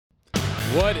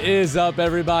What is up,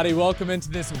 everybody? Welcome into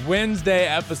this Wednesday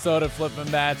episode of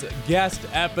Flippin' Bats, guest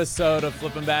episode of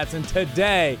Flippin' Bats, and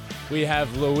today we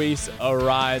have Luis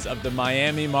Arráez of the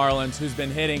Miami Marlins, who's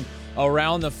been hitting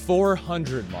around the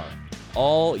 400 mark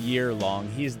all year long.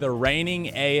 He's the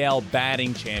reigning AL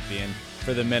batting champion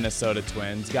for the Minnesota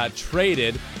Twins, got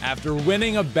traded after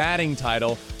winning a batting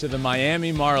title to the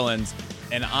Miami Marlins,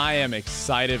 and I am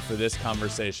excited for this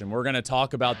conversation. We're going to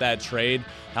talk about that trade,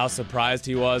 how surprised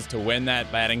he was to win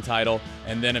that batting title,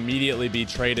 and then immediately be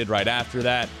traded right after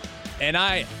that. And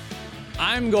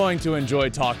I'm going to enjoy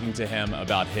talking to him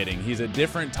about hitting. He's a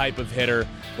different type of hitter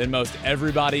than most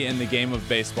everybody in the game of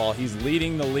baseball. He's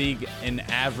leading the league in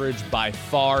average by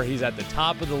far. He's at the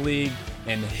top of the league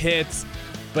in hits,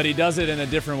 but he does it in a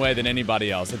different way than anybody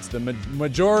else. It's the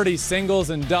majority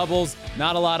singles and doubles,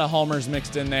 not a lot of homers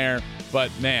mixed in there, but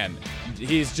man,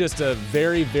 he's just a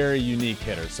very, very unique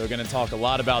hitter. So we're going to talk a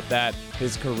lot about that,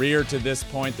 his career to this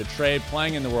point, the trade,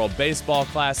 playing in the World Baseball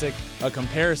Classic, a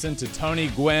comparison to Tony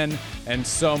Gwynn, and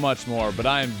so much more. But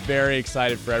I am very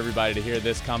excited for everybody to hear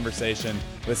this conversation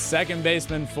with second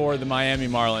baseman for the Miami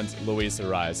Marlins, Luis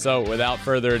Arráez. So without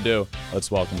further ado, let's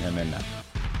welcome him in now.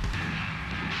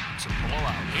 It's a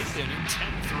blowout, 8th inning,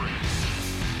 10-3.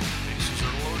 Bases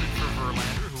are loaded for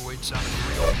Verlander, who waits out a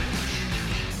 3-0 pitch.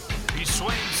 He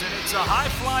swings, and it's a high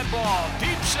fly ball,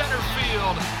 deep center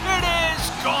field. It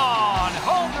is gone!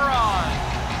 Home run!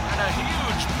 And a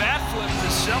huge bat flip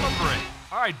to celebrate.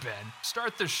 All right, Ben,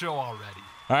 start the show already.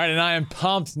 All right, and I am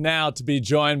pumped now to be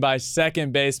joined by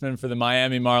second baseman for the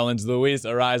Miami Marlins, Luis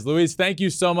Arráez. Luis, thank you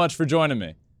so much for joining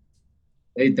me.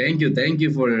 Hey, thank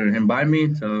you for inviting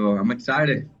me. So I'm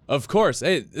excited. Of course.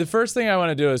 Hey, the first thing I want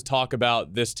to do is talk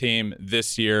about this team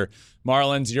this year.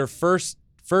 Marlins, your first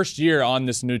year on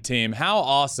this new team. How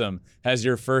awesome has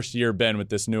your first year been with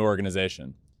this new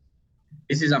organization?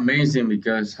 This is amazing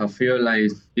because I feel like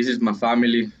this is my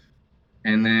family.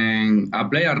 And then I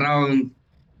play around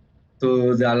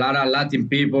to a lot of Latin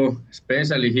people,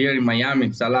 especially here in Miami.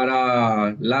 It's a lot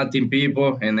of Latin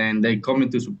people, and then they coming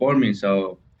to support me.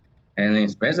 So, and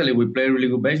especially we play really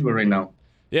good baseball right now.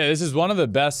 Yeah, this is one of the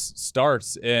best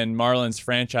starts in Marlins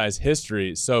franchise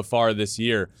history so far this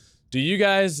year. Do you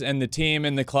guys and the team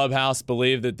in the clubhouse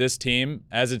believe that this team,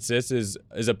 as it sits, is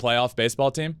a playoff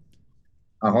baseball team?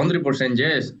 100%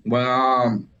 yes.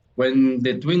 When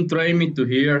the Twins trade me to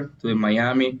here, to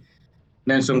Miami,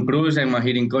 Nelson Cruz and my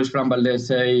hitting coach Fran Valdez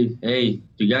say, hey,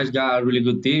 you guys got a really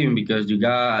good team because you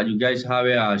guys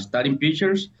have starting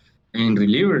pitchers and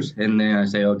relievers. And then I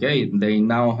say, okay, they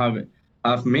now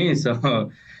have me.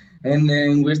 So, and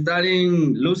then we're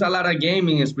starting lose a lot of game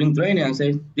in spring training. I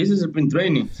say, this is spring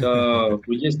training. So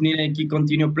we just need to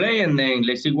continue playing, and then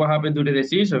let's see what happens during the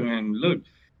season. And look,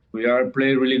 we are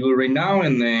playing really good right now,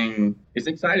 and then it's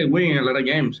exciting, winning a lot of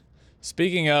games.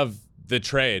 Speaking of the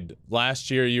trade, last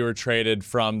year you were traded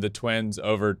from the Twins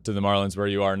over to the Marlins where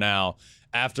you are now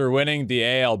after winning the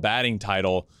AL batting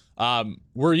title.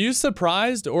 Were you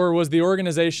surprised, or was the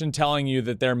organization telling you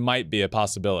that there might be a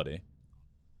possibility?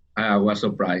 I was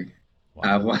surprised. Wow.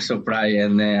 I was surprised,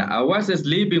 and I was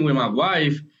sleeping with my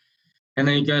wife, and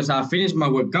then because I finished my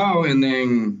workout, and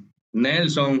then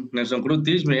Nelson Cruz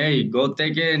teach me, hey, go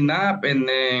take a nap, and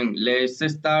then let's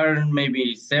start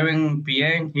maybe 7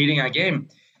 p.m. hitting a game.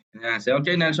 And I said,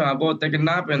 okay, Nelson, I'll go take a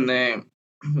nap, and then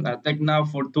I take a nap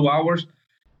for 2 hours.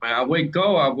 When I wake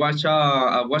up, I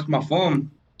watch my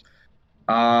phone.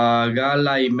 I got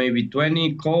like maybe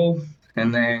 20 calls,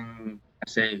 and then I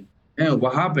say, hey,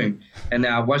 what happened? And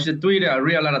then I watch the Twitter. I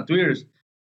read a lot of Twitters.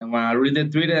 And when I read the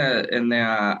Twitter, and then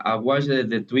I watch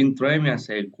the Twin trade me, I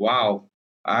say, wow,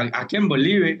 I can't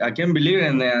believe it. I can't believe it.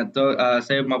 And then I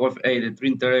said to my wife, hey, the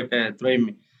Twin trade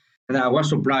me. And I was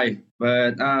surprised.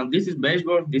 But this is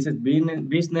baseball. This is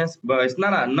business. But it's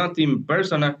nothing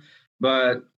personal.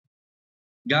 But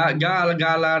got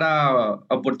a lot of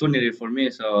opportunity for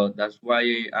me. So that's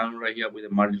why I'm right here with the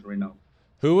Marlins right now.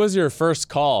 Who was your first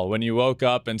call when you woke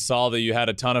up and saw that you had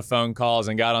a ton of phone calls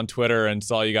and got on Twitter and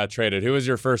saw you got traded? Who was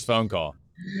your first phone call?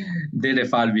 Dede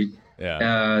Falvi.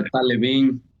 Yeah.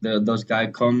 Talevin, those guys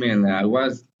called me, and I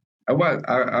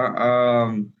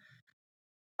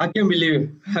can't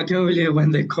believe it when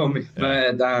they call me.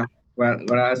 Yeah. But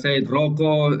when I said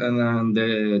Rocco and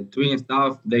the Twin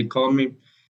stuff, they call me.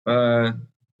 But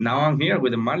now I'm here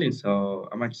with the Marlins, so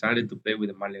I'm excited to play with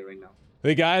the Marlins right now.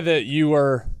 The guy that you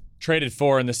were traded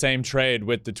for in the same trade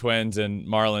with the Twins and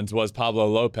Marlins was Pablo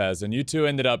Lopez, and you two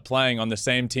ended up playing on the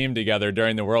same team together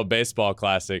during the World Baseball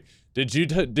Classic. Did you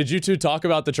two talk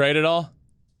about the trade at all?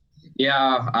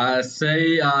 Yeah, I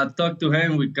talked to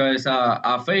him because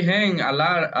I faced him a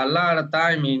lot of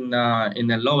time in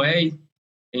the low A,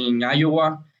 in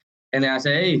Iowa, and I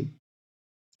say, hey,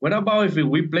 what about if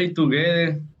we play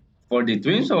together for the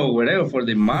Twins or whatever for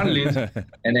the Marlins?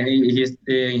 And then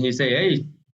he say, hey,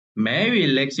 maybe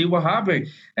let's see what happens.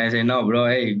 And I say, no, bro,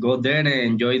 hey, go there and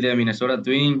enjoy the Minnesota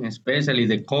Twins, especially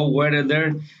the cold weather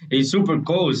there. It's super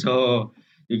cold, so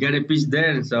you gotta pitch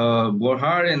there. So work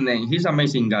hard, and then he's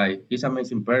amazing guy. He's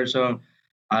amazing person.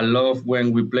 I love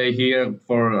when we play here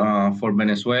for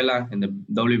Venezuela in the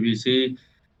WBC.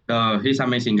 He's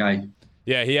amazing guy.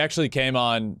 Yeah, he actually came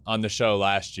on the show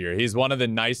last year. He's one of the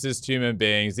nicest human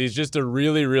beings. He's just a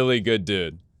really, really good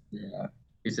dude. Yeah,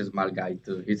 he's a smart guy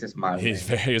too. He's a smart. He's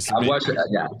Man. very I smart. watch.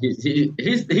 Yeah,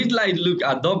 he's like look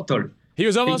a doctor. He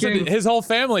was almost He can- his whole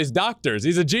family's doctors.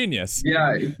 He's a genius.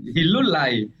 Yeah, he look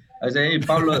like. I say, hey,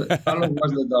 Pablo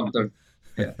was the doctor.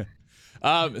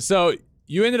 Yeah. So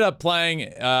you ended up playing.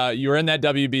 You were in that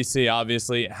WBC,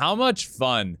 obviously. How much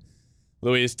fun,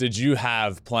 Luis, did you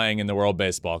have playing in the World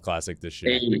Baseball Classic this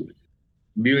year? Hey,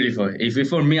 beautiful. If it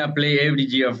for me, I play every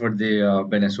year for the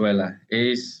Venezuela.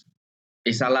 It's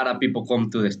a lot of people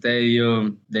come to the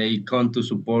stadium. They come to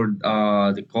support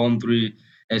the country,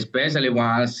 especially when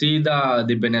I see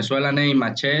the Venezuela name in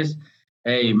my chest.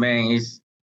 Hey man,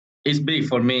 it's big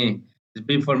for me. It's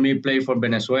big for me play for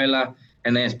Venezuela,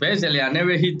 and especially I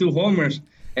never hit 2 homers,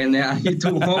 and then I hit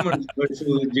 2 homers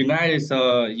versus United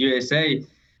USA,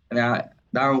 and that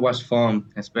was fun,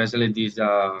 especially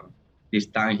this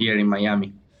time here in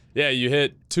Miami. Yeah, you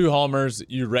hit 2 homers.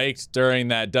 You raked during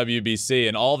that WBC,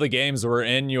 and all the games were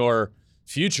in your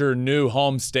future new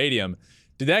home stadium.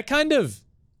 Did that kind of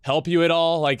help you at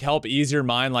all? Like help ease your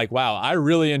mind? Like, wow, I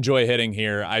really enjoy hitting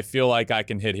here. I feel like I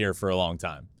can hit here for a long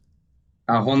time.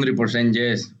 100%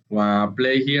 yes. When I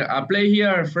play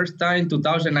here first time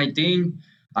 2019.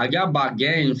 I got bad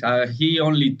games. He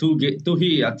only two hit,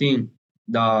 I think,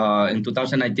 in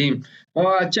 2019. But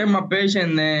I check my page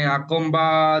and then I come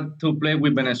back to play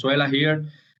with Venezuela here.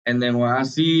 And then when I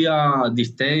see the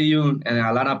stadium and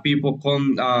a lot of people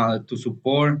come to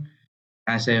support,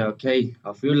 I say, okay,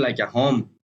 I feel like at home.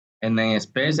 And then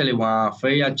especially when I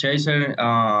play a chaser,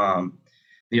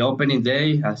 the opening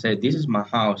day, I said, this is my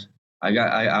house.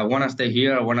 I wanna stay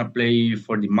here. I wanna play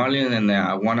for the Marlins, and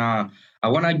I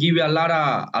wanna give you a lot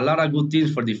of good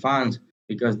things for the fans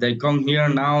because they come here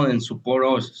now and support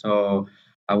us. So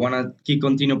I wanna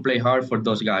continue play hard for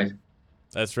those guys.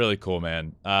 That's really cool,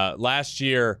 man. Last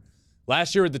year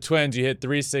with the Twins, you hit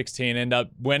 316, end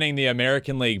up winning the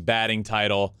American League batting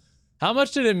title. How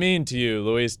much did it mean to you,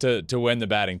 Luis, to win the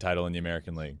batting title in the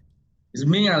American League? It's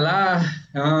mean a lot.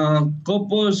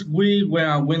 Couples week when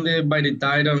I win by the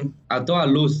title, I thought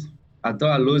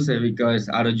I lose it because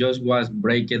I just was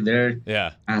breaking there.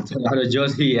 Yeah. And I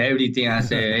just hit everything. I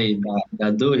say, hey,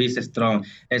 that dude, he's strong.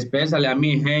 Especially, I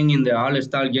mean, hang in the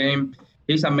All-Star game.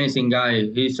 He's an amazing guy.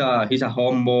 He's a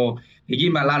humble. He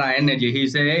give me a lot of energy. He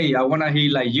say, hey, I want to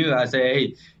hit like you. I say,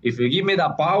 hey, if you give me the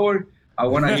power, I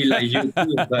want to hit like you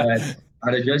too. But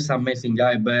I'm just an amazing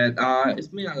guy. But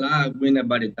it's mean a lot winning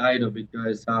by the title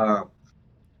because I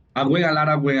win a lot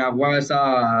of when I was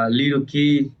a little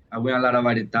kid. I win a lot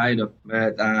about the title.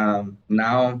 But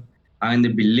now I'm in the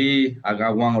belief. I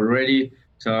got one already.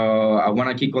 So I want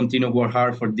to keep continue work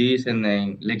hard for this. And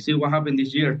then let's see what happens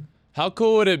this year. How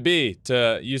cool would it be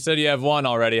you said you have one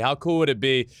already. How cool would it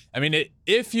be? I mean,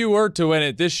 if you were to win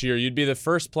it this year, you'd be the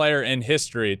first player in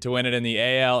history to win it in the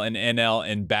AL and NL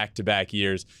in back-to-back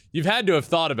years. You've had to have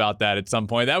thought about that at some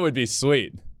point. That would be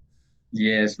sweet.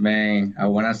 Yes, man. I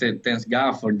want to say thanks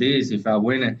God for this if I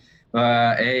win it.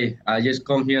 But hey, I just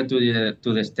come here to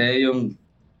the stadium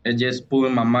and just put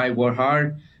in my mind, work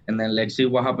hard, and then let's see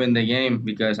what happens in the game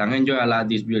because I enjoy a lot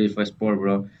this beautiful sport,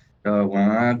 bro. So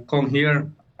when I come here,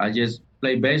 I just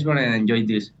play baseball and enjoy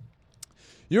this.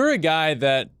 You're a guy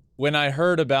that when I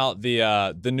heard about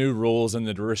the new rules and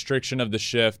the restriction of the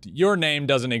shift, your name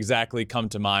doesn't exactly come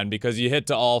to mind because you hit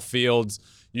to all fields.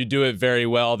 You do it very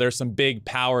well. There's some big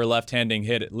power left-handed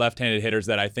hitters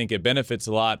that I think it benefits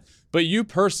a lot. But you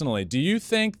personally, do you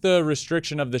think the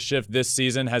restriction of the shift this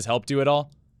season has helped you at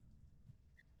all?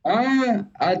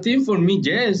 I think for me,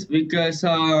 yes, because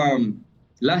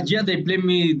last year they played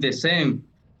me the same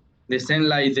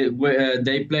like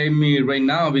they play me right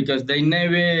now because they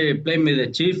never play me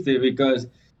the shifty because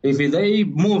if they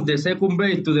move the second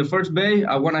base to the first base,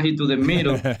 I want to hit to the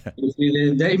middle.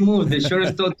 If they move the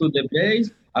shortstop to the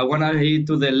base, I want to hit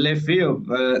to the left field.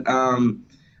 But I'm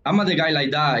not the guy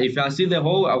like that. If I see the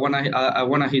hole, I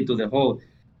wanna hit to the hole.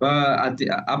 But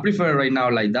I prefer right now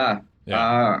like that.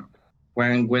 Yeah.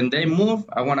 When they move,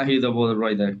 I want to hit the ball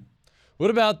right there. What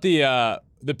about the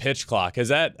pitch clock? Has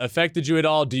that affected you at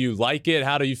all? Do you like it?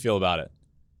 How do you feel about it?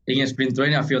 In sprint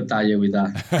training, I feel tired with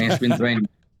that. In sprint training,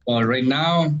 but right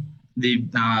now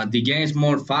the game is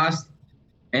more fast,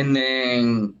 and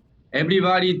then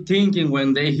everybody thinking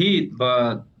when they hit.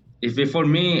 But if it for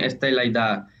me, it stay like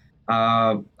that.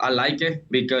 I like it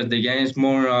because the game is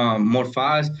more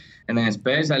fast, and then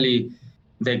especially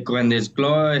when the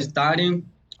clock is starting,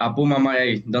 I put my mind,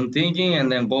 hey, don't thinking,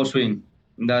 and then go swing.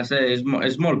 That's it.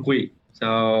 It's more quick.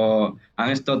 So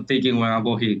I stop thinking when I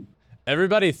go hit.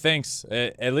 Everybody thinks,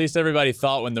 at least everybody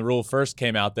thought when the rule first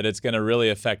came out, that it's going to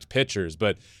really affect pitchers.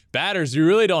 But batters, you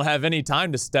really don't have any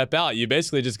time to step out. You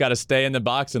basically just got to stay in the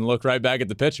box and look right back at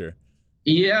the pitcher.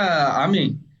 Yeah, I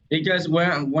mean, because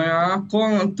when I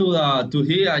come to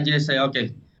here, I just say,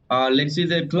 okay, let's see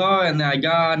the clock, and I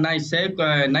got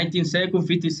 19 seconds,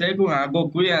 50 seconds. I go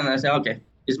quick, and I say, okay,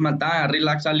 it's my time. I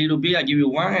relax a little bit. I give you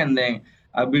one, and then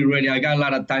I'll be ready. I got a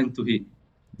lot of time to hit.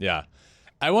 Yeah.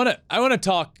 I want to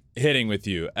talk hitting with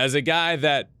you. As a guy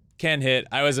that can hit,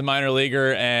 I was a minor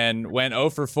leaguer and went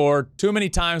 0 for 4 too many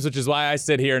times, which is why I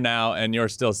sit here now and you're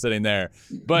still sitting there.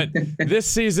 But this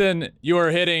season, you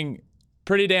are hitting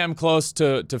pretty damn close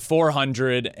to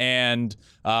 400 and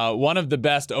one of the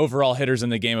best overall hitters in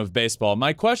the game of baseball.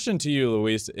 My question to you,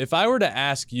 Luis, if I were to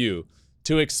ask you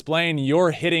to explain your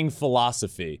hitting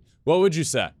philosophy, what would you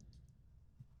say?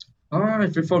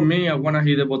 If for me, I want to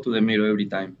hit the ball to the middle every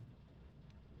time.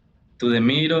 To the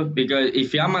middle, because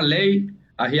if I'm a late,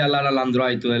 I hit a lot of line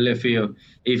drive to the left field.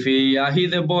 If I hit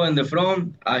the ball in the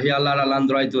front, I hit a lot of line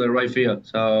drive to the right field.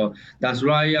 So that's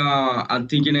why I'm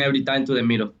thinking every time to the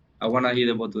middle. I want to hit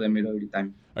the ball to the middle every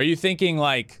time. Are you thinking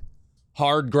like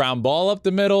hard ground ball up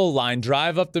the middle, line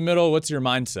drive up the middle? What's your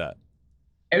mindset?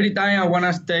 Every time I want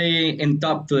to stay in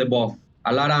top to the ball.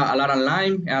 A lot of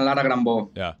line and a lot of ground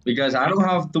ball. Yeah. Because I don't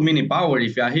have too many power.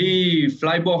 If I hit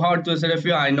fly ball hard to the center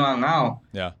field, I know I'm out.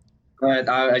 Yeah. But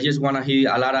I just want to hit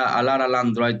a lot of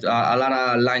line right, a lot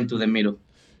of line to the middle.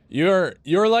 You're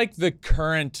like the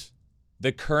current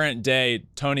day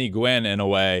Tony Gwynn in a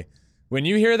way. When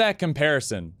you hear that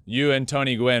comparison, you and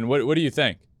Tony Gwynn, what do you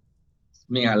think?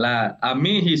 Me a lot. I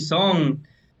mean, his song,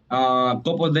 a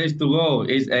couple of days to go,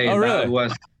 is Oh, really?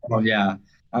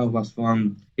 That was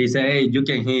fun. He said, "Hey, you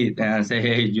can hit," and I say,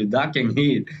 "Hey, that can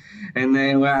hit." And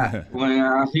then when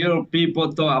I hear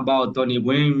people talk about Tony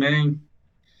Gwynn, man.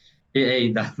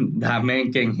 Hey, that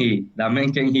man can hit. That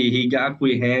man can hit. He got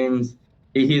quick hands.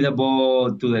 He hit the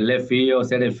ball to the left field,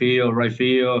 center field, right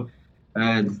field.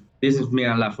 This is me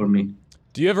a lot for me.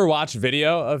 Do you ever watch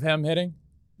video of him hitting?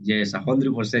 Yes,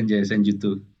 100% yes, and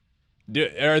YouTube.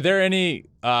 Are there any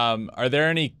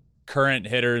current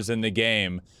hitters in the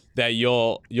game that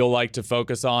you'll like to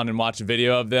focus on and watch a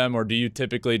video of them, or do you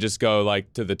typically just go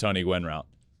like to the Tony Gwynn route?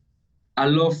 I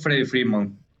love Freddie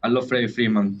Freeman.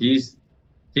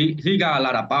 He got a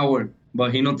lot of power,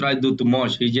 but he not try to do too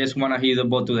much. He just want to hit the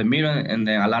ball to the middle and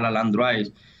then a lot of line drives.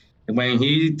 When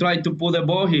he tried to pull the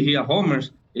ball, he hit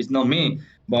homers. It's not me,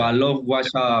 but I love watch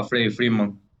Freddie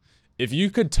Freeman. If you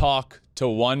could talk to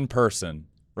one person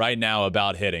right now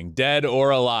about hitting, dead or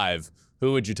alive,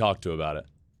 who would you talk to about it?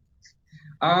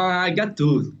 I got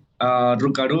two,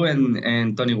 Rukaru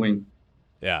and Tony Gwynn.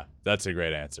 Yeah, that's a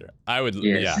great answer. I would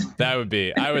Yes. I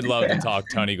would love to talk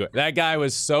Tony Gwynn. That guy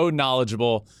was so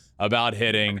knowledgeable about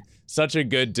hitting. Such a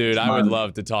good dude. I would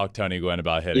love to talk Tony Gwynn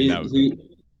about hitting.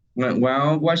 When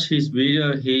I watch his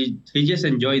video, he just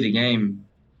enjoy the game.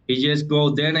 He just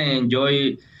go there and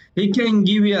enjoy. He can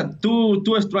give you a two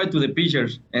strike to the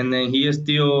pitchers, and then he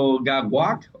still got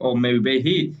walk or maybe base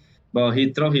hit. But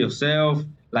he throw himself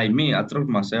like me. I throw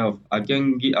myself. I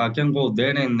can go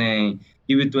there and then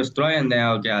give it to a strike, and then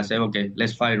I say, okay,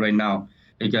 let's fight right now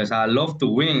because I love to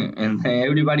win, and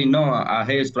everybody know I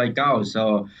hate strikeouts.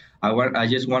 So I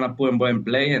just want to put him in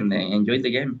play and then enjoy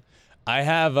the game. I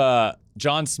have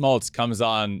John Smoltz comes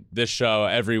on this show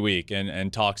every week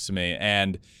and talks to me,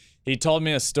 and he told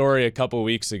me a story a couple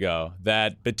weeks ago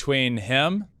that between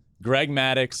him, Greg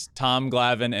Maddux, Tom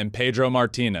Glavine, and Pedro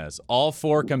Martinez, all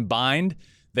four combined,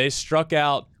 they struck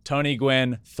out Tony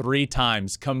Gwynn 3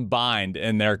 times combined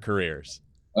in their careers.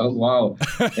 Oh wow!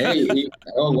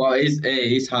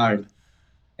 It's hard,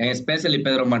 and especially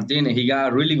Pedro Martinez. He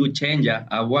got a really good changer.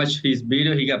 I watched his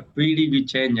video. He got pretty good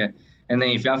changer. And then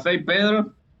if I face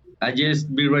Pedro, I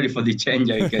just be ready for the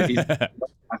changer because he's.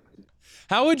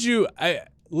 How would you?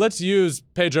 Let's use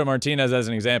Pedro Martinez as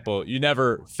an example. You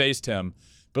never faced him,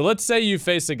 but let's say you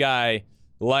face a guy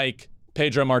like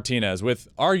Pedro Martinez with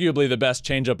arguably the best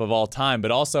changeup of all time, but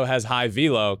also has high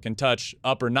velo, can touch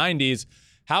upper 90s.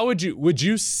 How would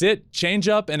you sit, change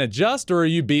up, and adjust, or are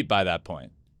you beat by that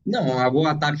point? No, I will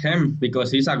attack him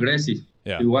because he's aggressive.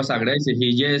 Yeah. He was aggressive.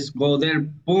 He just go there,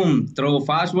 boom, throw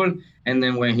fastball, and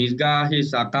then when he's got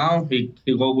his account, he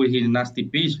go with his nasty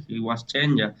pitch. He was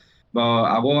changer, but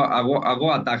I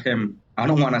go attack him. I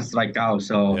don't want to strike out,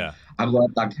 so Yeah. I go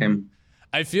attack him.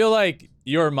 I feel like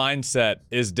your mindset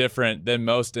is different than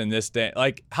most in this day.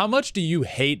 Like, how much do you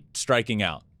hate striking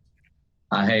out?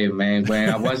 I hate, man. When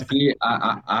I was kid,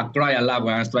 I cry a lot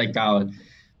when I strike out.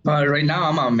 But right now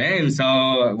I'm a man,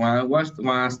 so when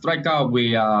I strike out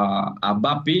with a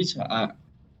bad pitch,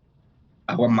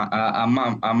 I'm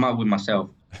out with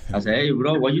myself. I say, hey,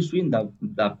 bro, why you swing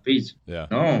that pitch? Yeah.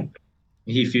 No,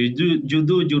 if you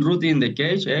do your routine in the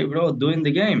cage, hey, bro, do in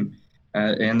the game.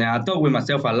 And I talk with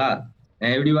myself a lot.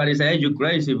 And everybody say, hey, you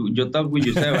crazy. You talk with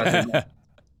yourself. I say, no.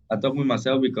 I talk with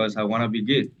myself because I want to be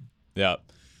good. Yeah.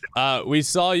 We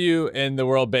saw you in the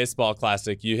World Baseball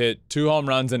Classic. You hit 2 home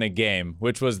runs in a game,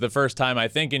 which was the first time I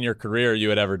think in your career you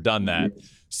had ever done that.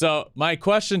 So my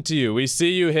question to you, we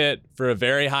see you hit for a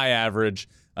very high average.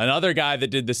 Another guy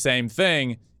that did the same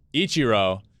thing,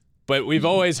 Ichiro, but we've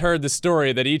always heard the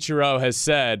story that Ichiro has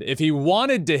said if he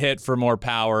wanted to hit for more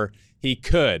power, he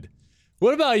could.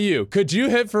 What about you? Could you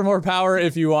hit for more power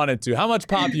if you wanted to? How much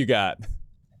pop you got?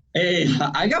 Hey,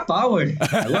 I got power.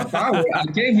 I got power. I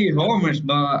can hit homers,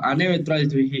 but I never try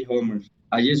to hit homers.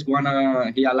 I just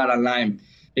wanna hit a lot of line.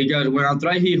 Because when I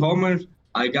try to hit homers,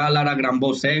 I got a lot of grand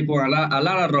ball seco, a lot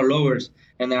of rollovers,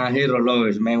 and then I hit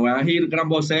rollovers. Man, when I hit grand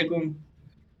ball seco,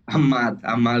 I'm mad.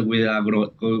 I'm mad with a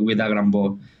grand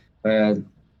ball. But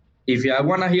if I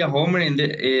wanna hit a homer in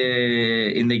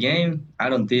the game, I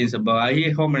don't think so. But I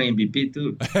hit homer MVP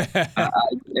too.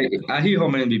 I hit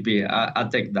homer MVP. I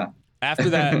take that.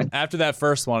 After that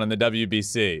first one in the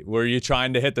WBC, were you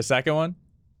trying to hit the second one?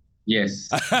 Yes,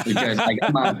 because I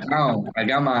got my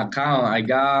account. I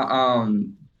got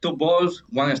 2 balls,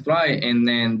 1 strike, and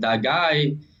then that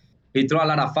guy, he threw a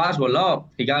lot of fastball up.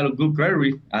 He got a good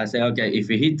curve. I said, okay, if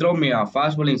he throw me a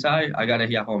fastball inside, I gotta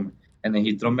hit a home. And then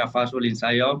he threw me a fastball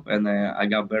inside up, and I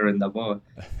got better in the ball.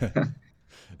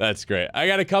 That's great. I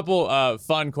got a couple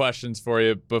fun questions for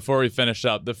you before we finish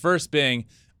up. The first being,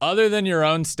 other than your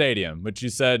own stadium, which you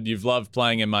said you've loved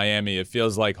playing in Miami, it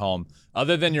feels like home.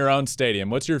 Other than your own stadium,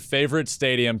 what's your favorite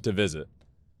stadium to visit?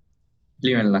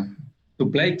 Cleveland. To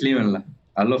play Cleveland.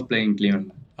 I love playing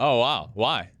Cleveland. Oh, wow.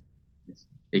 Why?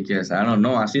 Because, I don't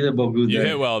know, I see the ball good You there.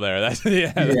 hit well there. That's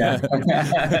yeah.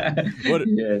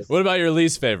 Yes. What about your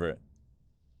least favorite?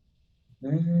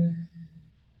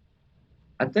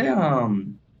 I think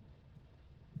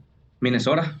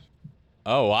Minnesota.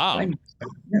 Oh, wow.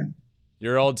 Yeah.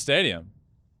 Your old stadium.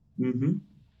 Mm-hmm.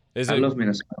 Is I it love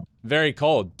Minnesota. very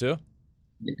cold, too?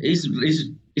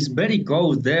 It's very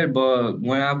cold there, but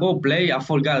when I go play, I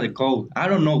forgot the cold. I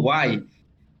don't know why.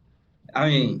 I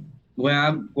mean, when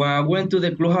I went to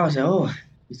the clubhouse, I said, oh,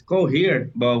 it's cold here.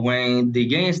 But when the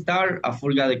game started, I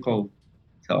forgot the cold.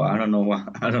 So I don't know why.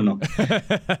 I don't know.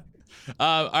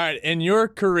 All right. In your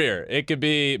career, it could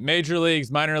be major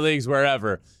leagues, minor leagues,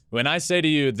 wherever. When I say to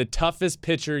you, the toughest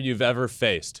pitcher you've ever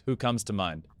faced, who comes to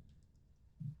mind?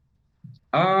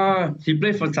 He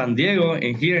played for San Diego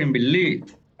and here in Belize.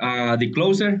 The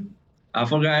closer, I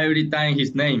forgot every time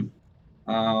his name.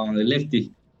 The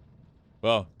lefty.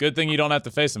 Well, good thing you don't have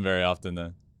to face him very often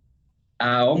then.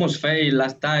 I almost failed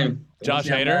last time. Josh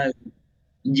Hader?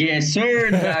 Yes, sir.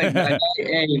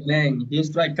 Hey, man, he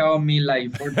strike out me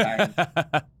like 4 times.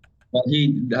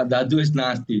 But that dude is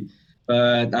nasty.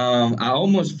 But I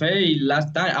almost failed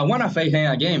last time. I want to face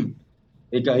him again.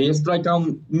 Because he strike out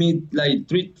me like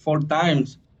 3-4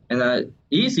 times. And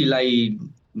easy, like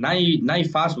 9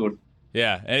 fastball.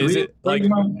 Yeah. And is it like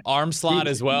arm slot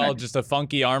as well? Just a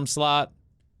funky arm slot?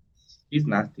 He's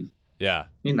nasty. Yeah.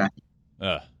 He's nasty.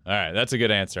 All right. That's a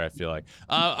good answer, I feel like.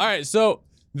 All right. So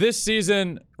this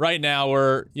season right now,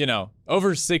 we're,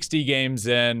 over 60 games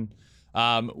in.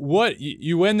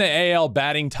 You win the AL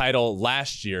batting title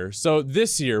last year. So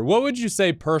this year, what would you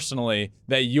say personally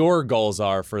that your goals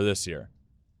are for this year?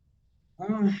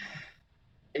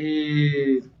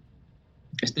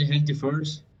 Stay healthy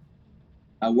first.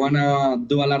 I wanna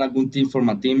do a lot of good things for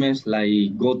my teammates,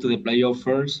 like go to the playoff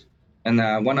first, and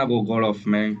I wanna go golf,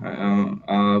 man.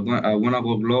 I wanna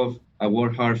go golf. I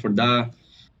work hard for that,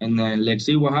 and then let's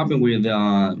see what happens with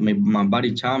my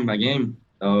body champ again.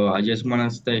 So I just wanna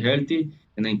stay healthy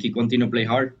and then continue to play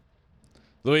hard.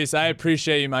 Luis, I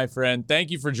appreciate you, my friend.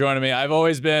 Thank you for joining me. I've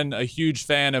always been a huge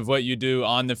fan of what you do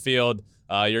on the field.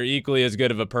 You're equally as good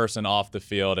of a person off the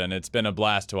field, and it's been a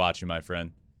blast to watch you, my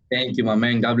friend. Thank you, my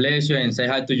man. God bless you, and say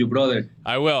hi to your brother.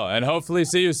 I will, and hopefully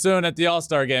see you soon at the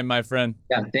All-Star game, my friend.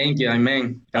 Yeah, thank you,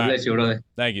 amen. God bless you, brother.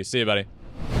 Thank you. See you, buddy.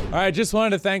 All right, just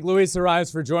wanted to thank Luis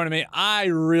Arráez for joining me. I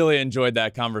really enjoyed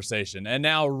that conversation and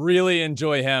now really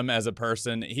enjoy him as a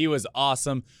person. He was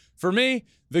awesome. For me,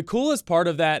 the coolest part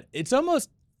of that, it's almost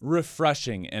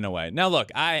refreshing in a way. Now,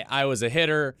 look, I was a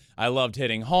hitter. I loved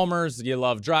hitting homers. You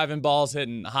love driving balls,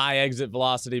 hitting high exit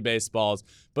velocity baseballs.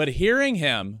 But hearing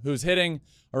him, who's hitting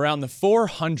around the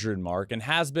 400 mark and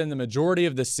has been the majority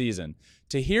of the season,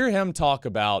 to hear him talk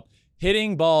about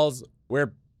hitting balls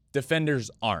where defenders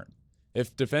aren't.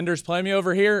 If defenders play me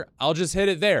over here, I'll just hit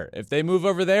it there. If they move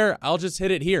over there, I'll just hit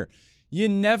it here. You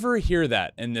never hear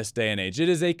that in this day and age. It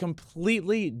is a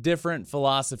completely different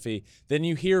philosophy than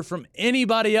you hear from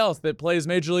anybody else that plays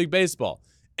Major League Baseball.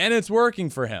 And it's working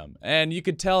for him. And you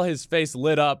could tell his face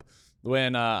lit up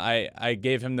when I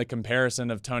gave him the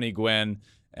comparison of Tony Gwynn.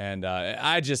 And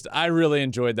I really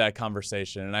enjoyed that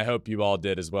conversation, and I hope you all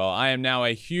did as well. I am now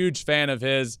a huge fan of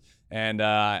his, and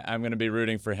I'm going to be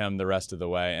rooting for him the rest of the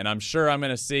way. And I'm sure I'm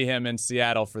going to see him in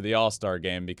Seattle for the All-Star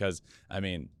game because, I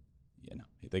mean,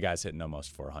 the guy's hitting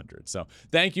almost 400. So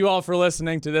thank you all for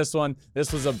listening to this one.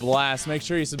 This was a blast. Make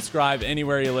sure you subscribe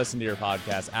anywhere you listen to your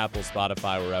podcast, Apple,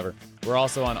 Spotify, wherever. We're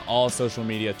also on all social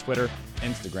media, Twitter,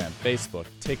 Instagram, Facebook,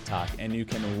 TikTok, and you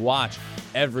can watch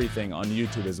everything on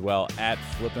YouTube as well at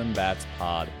Flippin' Bats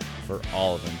Pod for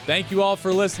all of them. Thank you all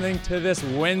for listening to this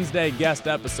Wednesday guest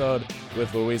episode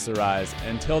with Luis Arráez.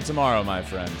 Until tomorrow, my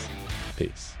friends,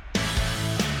 peace.